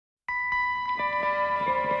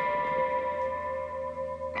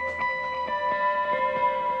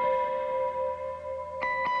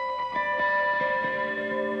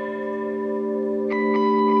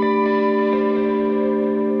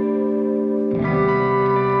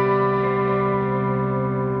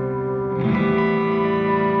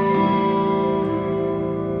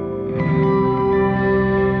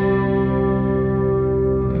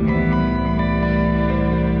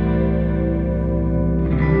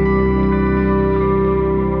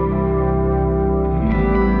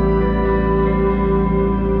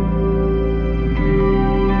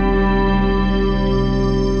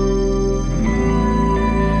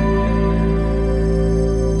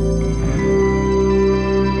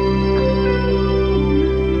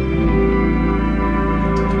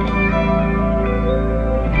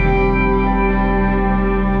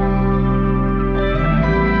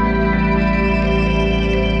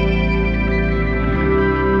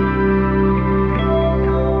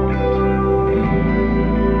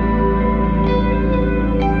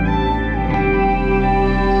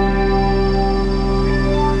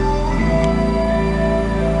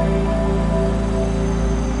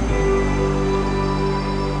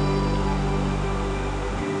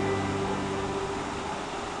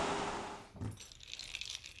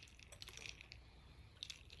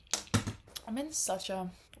in such a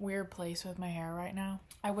weird place with my hair right now.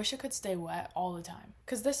 I wish it could stay wet all the time,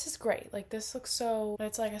 because this is great. Like, this looks so,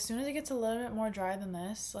 it's like as soon as it gets a little bit more dry than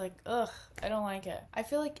this, like, ugh, I don't like it. I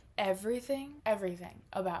feel like everything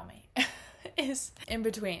about me is in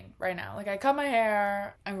between right now. Like, I cut my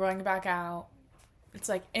hair, I'm growing it back out. It's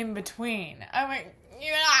like in between. I'm like,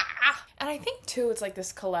 yeah. And I think too, it's like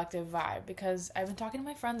this collective vibe, because I've been talking to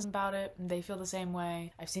my friends about it and they feel the same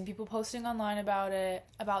way. I've seen people posting online about it,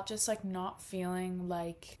 about just like not feeling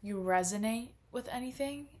like you resonate with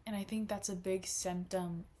anything. And I think that's a big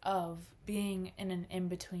symptom of being in an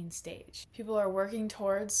in-between stage. People are working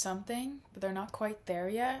towards something, but they're not quite there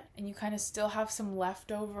yet. And you kind of still have some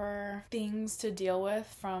leftover things to deal with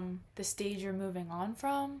from the stage you're moving on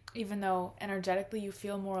from, even though energetically you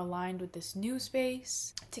feel more aligned with this new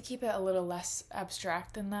space. To keep it a little less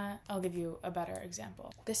abstract than that, I'll give you a better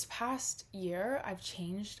example. This past year, I've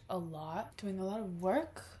changed a lot, doing a lot of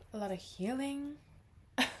work, a lot of healing.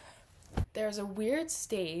 There's a weird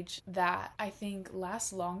stage that I think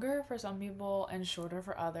lasts longer for some people and shorter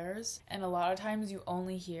for others. And a lot of times you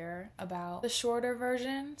only hear about the shorter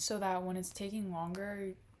version, so that when it's taking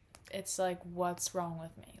longer, it's like, what's wrong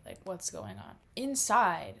with me? Like, what's going on?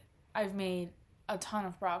 Inside, I've made a ton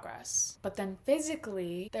of progress. But then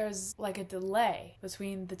physically, there's like a delay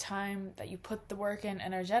between the time that you put the work in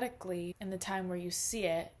energetically and the time where you see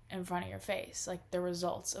it in front of your face, like the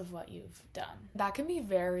results of what you've done. That can be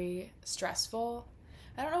very stressful.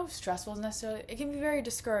 I don't know if stressful is necessarily, it can be very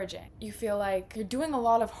discouraging. You feel like you're doing a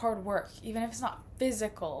lot of hard work, even if it's not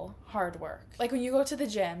physical hard work. Like when you go to the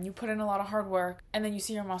gym, you put in a lot of hard work and then you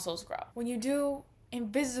see your muscles grow. When you do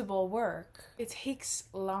invisible work, it takes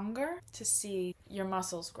longer to see your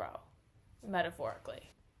muscles grow, metaphorically.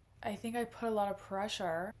 I think I put a lot of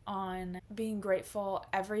pressure on being grateful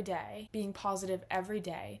every day, being positive every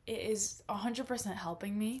day. It is 100%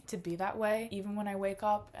 helping me to be that way. Even when I wake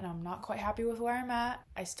up and I'm not quite happy with where I'm at,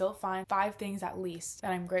 I still find 5 things at least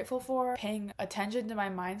that I'm grateful for, paying attention to my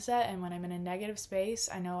mindset. And when I'm in a negative space,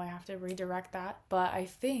 I know I have to redirect that. But I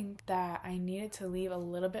think that I needed to leave a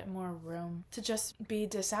little bit more room to just be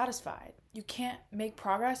dissatisfied. You can't make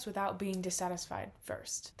progress without being dissatisfied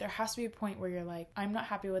first. There has to be a point where you're like, I'm not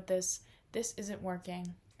happy with this isn't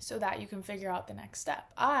working, so that you can figure out the next step.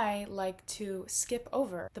 I like to skip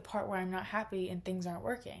over the part where I'm not happy and things aren't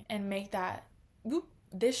working and make that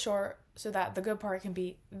this short, so that the good part can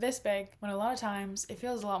be this big, when a lot of times it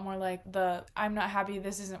feels a lot more like the I'm not happy,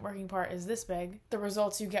 this isn't working part is this big. The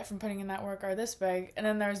results you get from putting in that work are this big. And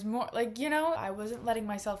then there's more, like, you know, I wasn't letting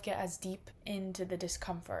myself get as deep into the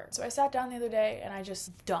discomfort. So I sat down the other day and I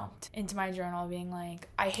just dumped into my journal being like,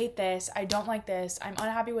 I hate this, I don't like this, I'm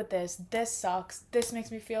unhappy with this sucks, this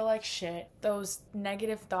makes me feel like shit. Those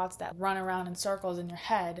negative thoughts that run around in circles in your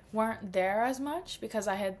head weren't there as much because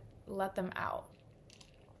I had let them out.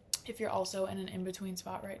 If you're also in an in-between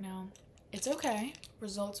spot right now, it's okay.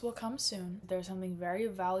 Results will come soon. There's something very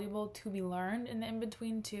valuable to be learned in the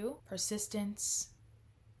in-between too. Persistence,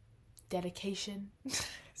 dedication.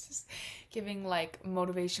 It's just giving like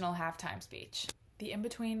motivational halftime speech. The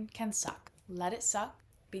in-between can suck. Let it suck.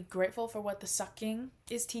 Be grateful for what the sucking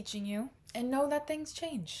is teaching you, and know that things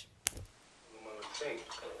change. One would think,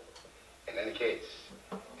 in any case,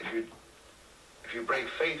 if you break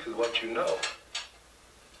faith with what you know,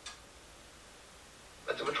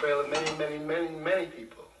 that's a betrayal of many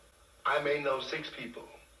people. I may know 6 people,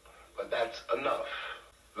 but that's enough.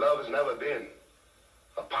 Love has never been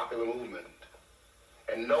a popular movement,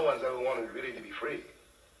 and no one's ever wanted really to be free.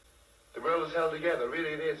 The world is held together, really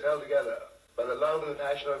it is held together, by the love and the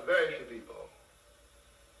passion of very few people.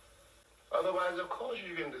 Otherwise, of course,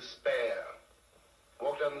 you can despair.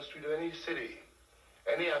 Walk down the street of any city,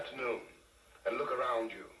 any afternoon, and look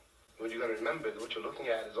around you. What you got to remember is what you're looking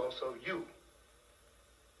at is also you.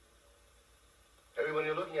 Everyone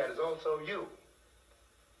you're looking at is also you.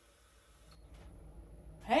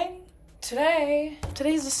 Hey,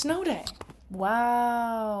 today's a snow day.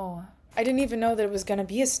 Wow. I didn't even know that it was gonna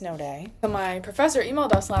be a snow day. So my professor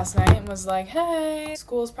emailed us last night and was like, hey,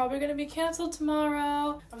 school's probably gonna be canceled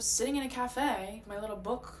tomorrow. I was sitting in a cafe, my little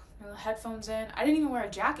book, my little headphones in. I didn't even wear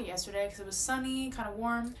a jacket yesterday because it was sunny, kind of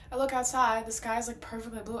warm. I look outside, the sky's like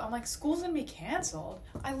perfectly blue. I'm like, school's gonna be canceled.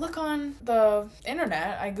 I look on the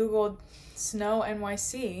internet, I googled snow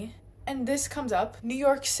NYC, and this comes up. New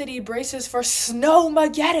York City braces for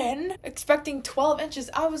snowmageddon, expecting 12 inches.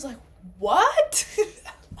 I was like, what?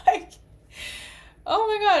 Like, oh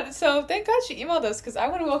my god. So thank god she emailed us, because I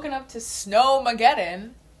would have woken up to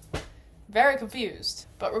snowmageddon very confused.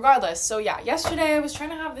 But regardless, so yeah, yesterday I was trying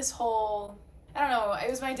to have this whole I don't know, it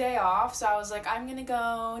was my day off, so I was like, I'm gonna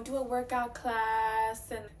go do a workout class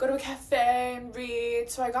and go to a cafe and read.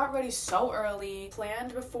 So I got ready so early,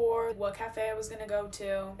 planned before what cafe I was gonna go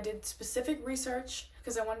to. I did specific research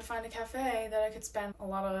because I wanted to find a cafe that I could spend a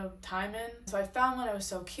lot of time in. So I found one, it was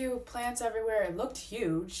so cute, plants everywhere, it looked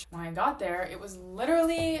huge. When I got there, it was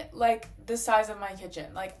literally like the size of my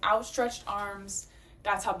kitchen, like outstretched arms.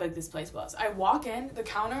 That's how big this place was. I walk in, the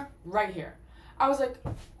counter right here. I was like,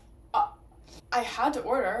 I had to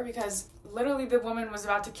order because literally the woman was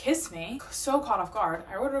about to kiss me. So caught off guard.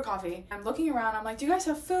 I ordered a coffee. I'm looking around. I'm like, do you guys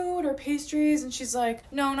have food or pastries? And she's like,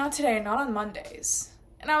 no, not today, not on Mondays.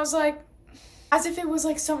 And I was like, as if it was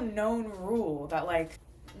like some known rule that like,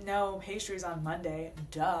 no pastries on Monday.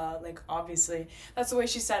 Duh. Like, obviously. That's the way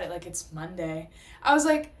she said it. Like, it's Monday. I was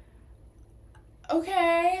like,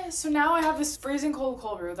 okay, so now I have this freezing cold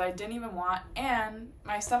brew that I didn't even want, and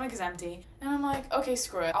my stomach is empty. And I'm like, okay,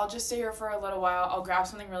 screw it. I'll just stay here for a little while. I'll grab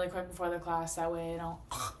something really quick before the class. That way I don't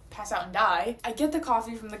pass out and die. I get the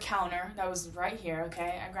coffee from the counter that was right here,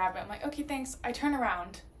 okay? I grab it. I'm like, okay, thanks. I turn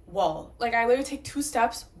around. Wall. Like, I literally take 2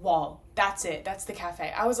 steps. Wall. That's it. That's the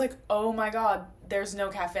cafe. I was like, oh my god, there's no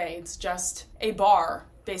cafe. It's just a bar,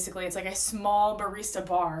 basically. It's like a small barista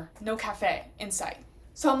bar. No cafe in sight.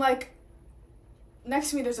 So I'm like,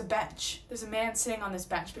 next to me there's a bench. There's a man sitting on this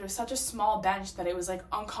bench, but it was such a small bench that it was like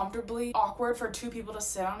uncomfortably awkward for 2 people to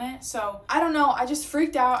sit on it. So I don't know, I just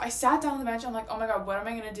freaked out. I sat down on the bench. I'm like, oh my god, what am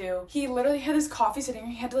I gonna do? He literally had his coffee sitting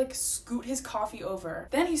here. He had to like scoot his coffee over.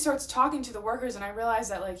 Then he starts talking to the workers, and I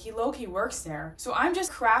realized that like he low-key works there. So I'm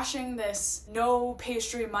just crashing this no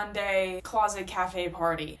pastry Monday closet cafe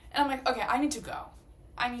party. And I'm like, okay, I need to go.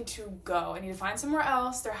 I need to find somewhere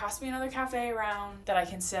else. There has to be another cafe around that I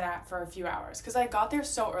can sit at for a few hours. Because I got there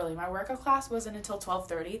so early. My workout class wasn't until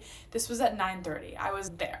 12:30. This was at 9:30. I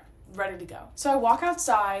was there, ready to go. So I walk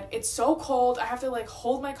outside. It's so cold. I have to like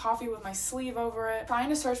hold my coffee with my sleeve over it, trying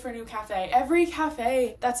to search for a new cafe. Every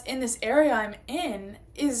cafe that's in this area I'm in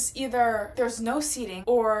is either there's no seating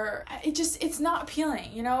or it's not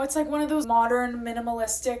appealing, you know? It's like one of those modern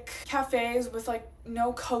minimalistic cafes with like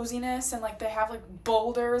no coziness, and like they have like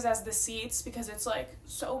boulders as the seats because it's like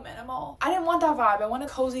so minimal. I didn't want that vibe. I want a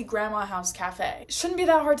cozy grandma house cafe. It shouldn't be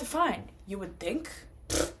that hard to find, you would think.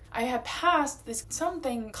 I had passed this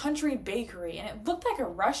something country bakery, and it looked like a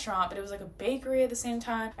restaurant, but it was like a bakery at the same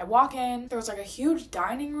time. I walk in, there was like a huge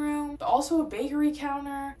dining room, but also a bakery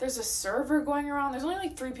counter. There's a server going around. There's only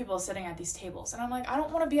like 3 people sitting at these tables, and I'm like, I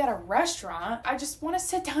don't want to be at a restaurant. I just want to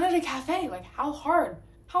sit down at a cafe. Like, how hard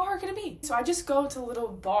can it be? So I just go to a little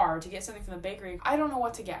bar to get something from the bakery. I don't know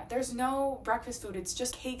what to get. There's no breakfast food. It's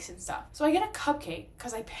just cakes and stuff. So I get a cupcake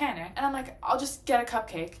because I panic, and I'm like, I'll just get a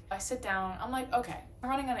cupcake. I sit down. I'm like, okay, I'm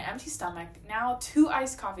running on an empty stomach. Now 2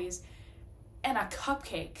 iced coffees and a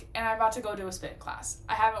cupcake, and I'm about to go to a spin class.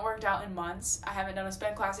 I haven't worked out in months. I haven't done a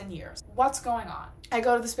spin class in years. What's going on? I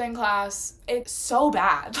go to the spin class. It's so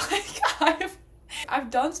bad. Like, I've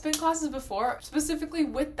done spin classes before, specifically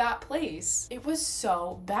with that place. It was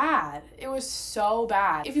so bad. It was so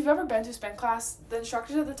bad. If you've ever been to a spin class, the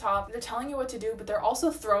instructors at the top, they're telling you what to do, but they're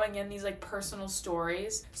also throwing in these like personal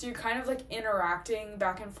stories. So you're kind of like interacting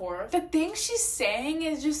back and forth. The thing she's saying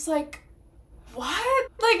is just like,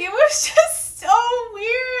 what? Like, it was just so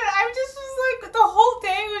weird. I just was like, the whole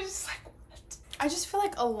day was just like, what? I just feel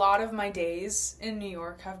like a lot of my days in New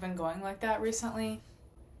York have been going like that recently.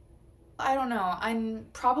 I don't know, I'm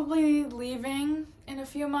probably leaving in a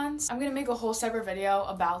few months. I'm gonna make a whole separate video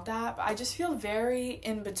about that, but I just feel very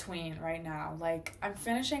in between right now. Like, I'm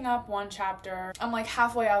finishing up 1 chapter, I'm like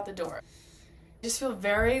halfway out the door. I just feel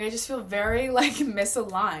very like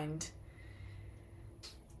misaligned.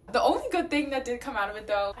 The only good thing that did come out of it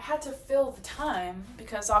though, I had to fill the time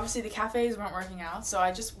because obviously the cafes weren't working out, so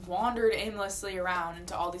I just wandered aimlessly around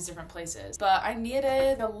into all these different places. But I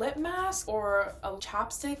needed a lip mask or a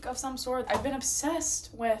chapstick of some sort. I've been obsessed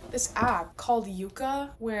with this app called Yuka,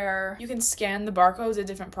 where you can scan the barcodes of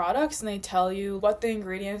different products and they tell you what the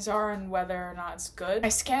ingredients are and whether or not it's good. I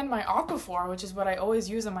scanned my Aquaphor, which is what I always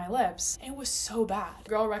use on my lips, and it was so bad. The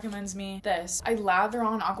girl recommends me this. I lather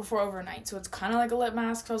on Aquaphor overnight, so it's kind of like a lip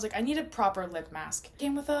mask. So I was like, I need a proper lip mask.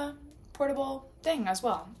 Came with a portable thing as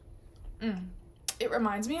well. It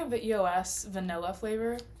reminds me of the EOS vanilla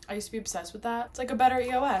flavor. I used to be obsessed with that. It's like a better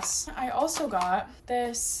EOS. I also got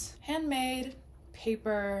this handmade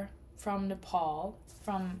paper from Nepal.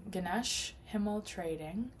 from Ganesh Himmel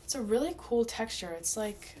Trading. It's a really cool texture. It's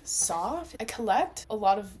like soft. I collect a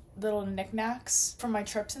lot of little knickknacks from my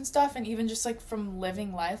trips and stuff, and even just like from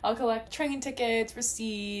living life. I'll collect train tickets,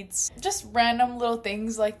 receipts, just random little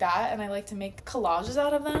things like that, and I like to make collages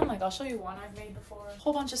out of them. Like I'll show you one I've made before. A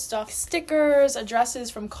whole bunch of stuff. Stickers,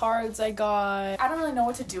 addresses from cards I got. I don't really know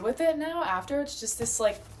what to do with it now after. It's just this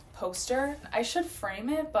like poster. I should frame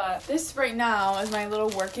it, but this right now is my little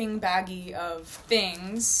working baggie of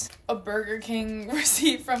things. A Burger King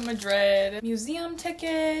receipt from Madrid, museum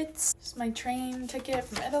tickets, just my train ticket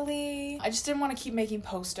from Italy. I just didn't want to keep making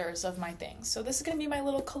posters of my things. So this is gonna be my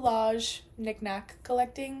little collage knick-knack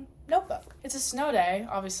collecting notebook. It's a snow day,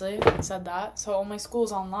 obviously, I said that. So all my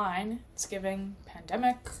school's online. It's giving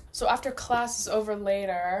pandemic. So after class is over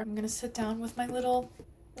later, I'm gonna sit down with my little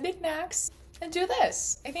knickknacks and do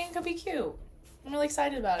this. I think it could be cute. I'm really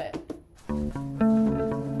excited about it.